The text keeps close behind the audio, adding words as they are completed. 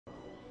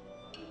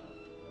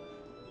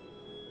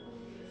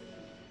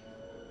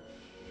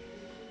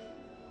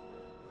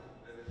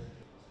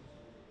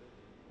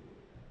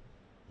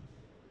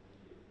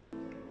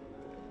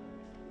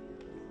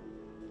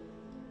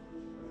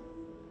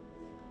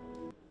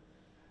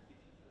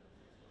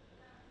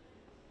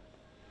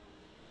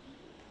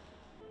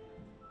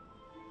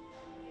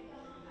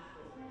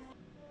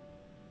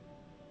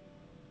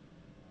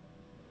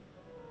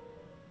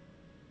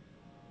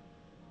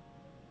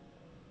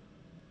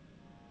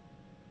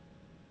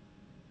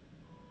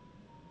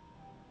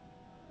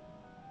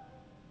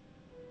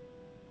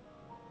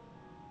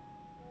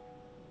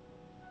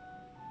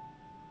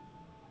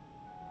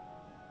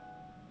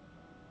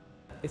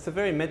It's a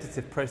very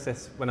meditative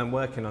process when I'm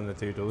working on the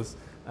doodles,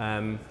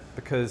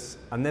 because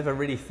I'm never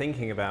really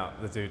thinking about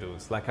the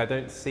doodles. Like, I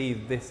don't see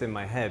this in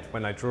my head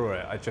when I draw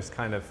it. I just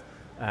kind of,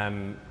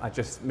 I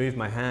just move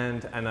my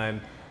hand, and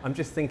I'm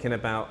just thinking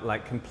about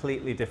like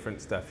completely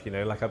different stuff, you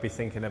know, like I'll be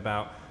thinking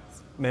about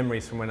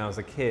memories from when I was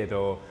a kid,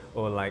 or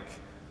like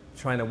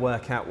trying to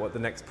work out what the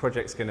next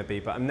project's going to be,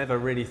 but I'm never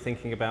really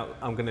thinking about,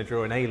 I'm going to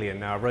draw an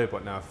alien, now a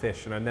robot, now a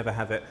fish, and I never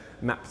have it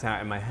mapped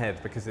out in my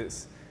head, because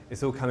it's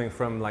all coming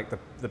from like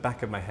the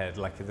back of my head,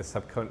 like the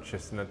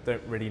subconscious, and I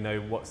don't really know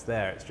what's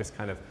there. It's just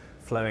kind of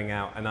flowing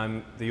out, and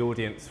I'm the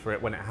audience for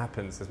it when it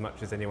happens as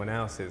much as anyone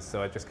else is.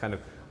 So I just kind of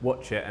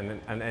watch it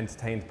and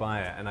entertained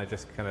by it, and I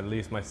just kind of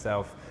lose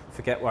myself,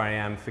 forget where I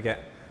am,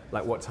 forget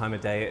like what time of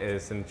day it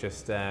is, and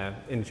just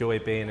enjoy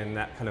being in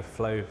that kind of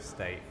flow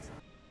state.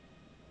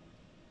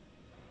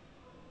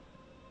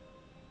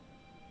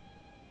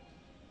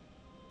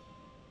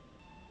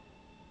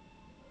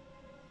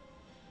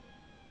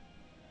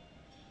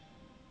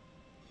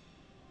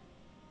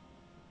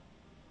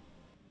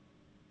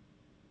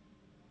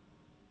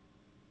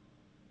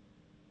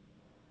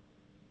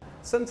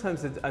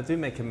 Sometimes I do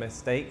make a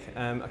mistake.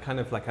 I kind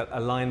of like a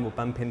line will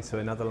bump into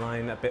another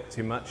line a bit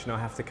too much, and I'll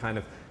have to kind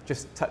of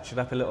just touch it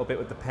up a little bit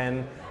with the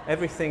pen.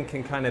 Everything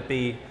can kind of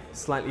be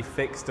slightly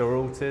fixed or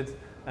altered.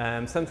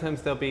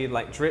 Sometimes there'll be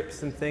like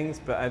drips and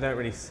things, but I don't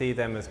really see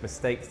them as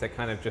mistakes. They're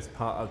kind of just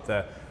part of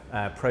the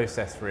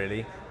process,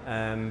 really.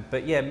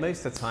 But yeah,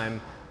 most of the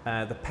time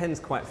the pen's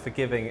quite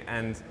forgiving,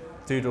 and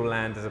Doodle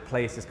Land as a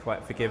place is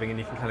quite forgiving, and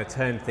you can kind of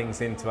turn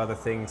things into other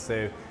things.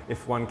 So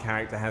if one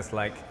character has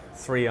like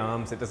 3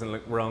 arms, it doesn't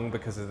look wrong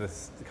because of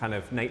this kind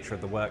of nature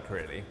of the work,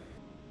 really.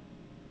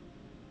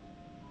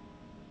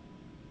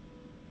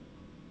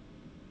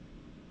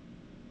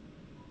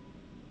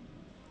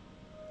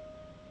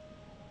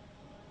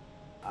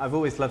 I've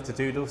always loved to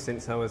doodle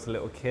since I was a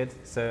little kid,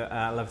 so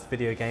I loved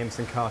video games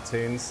and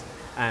cartoons,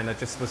 and I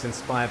just was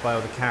inspired by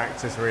all the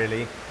characters,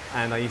 really,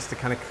 and I used to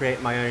kind of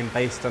create my own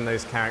based on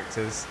those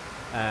characters.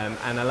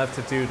 And I love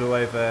to doodle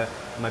over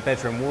my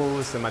bedroom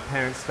walls and my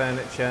parents'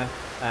 furniture,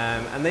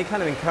 and they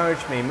kind of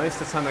encouraged me.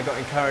 Most of the time I got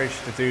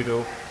encouraged to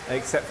doodle,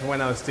 except for when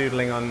I was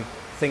doodling on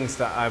things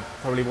that I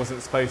probably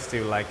wasn't supposed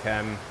to, like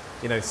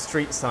you know,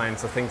 street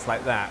signs or things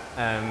like that.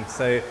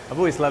 So I've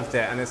always loved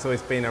it, and it's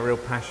always been a real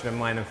passion of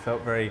mine, and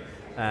felt very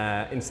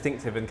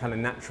instinctive and kind of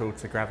natural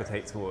to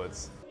gravitate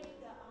towards.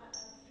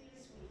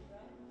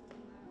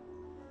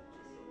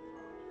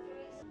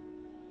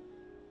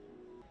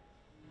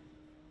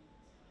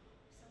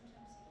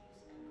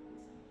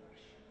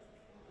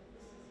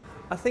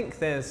 I think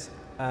there's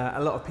a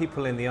lot of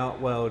people in the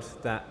art world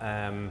that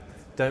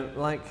don't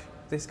like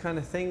this kind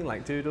of thing,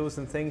 like doodles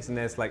and things, and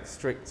there's like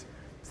strict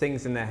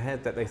things in their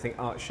head that they think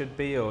art should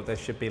be, or there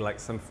should be like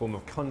some form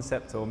of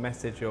concept or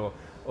message,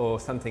 or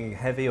something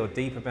heavy or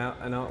deep about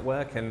an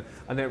artwork, and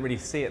I don't really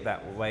see it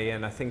that way.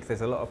 And I think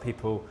there's a lot of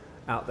people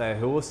out there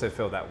who also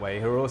feel that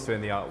way, who are also in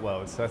the art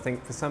world. So I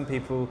think for some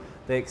people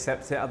they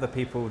accept it, other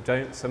people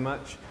don't so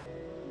much.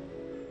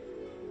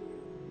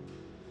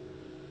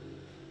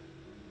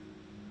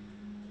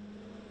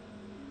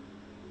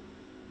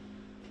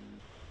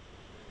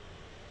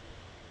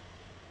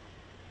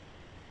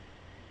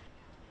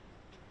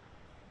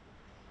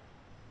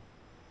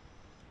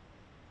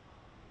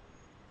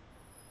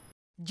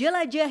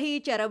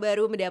 Jelajahi cara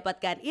baru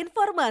mendapatkan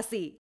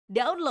informasi.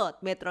 Download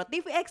Metro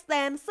TV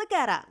Extend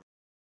sekarang.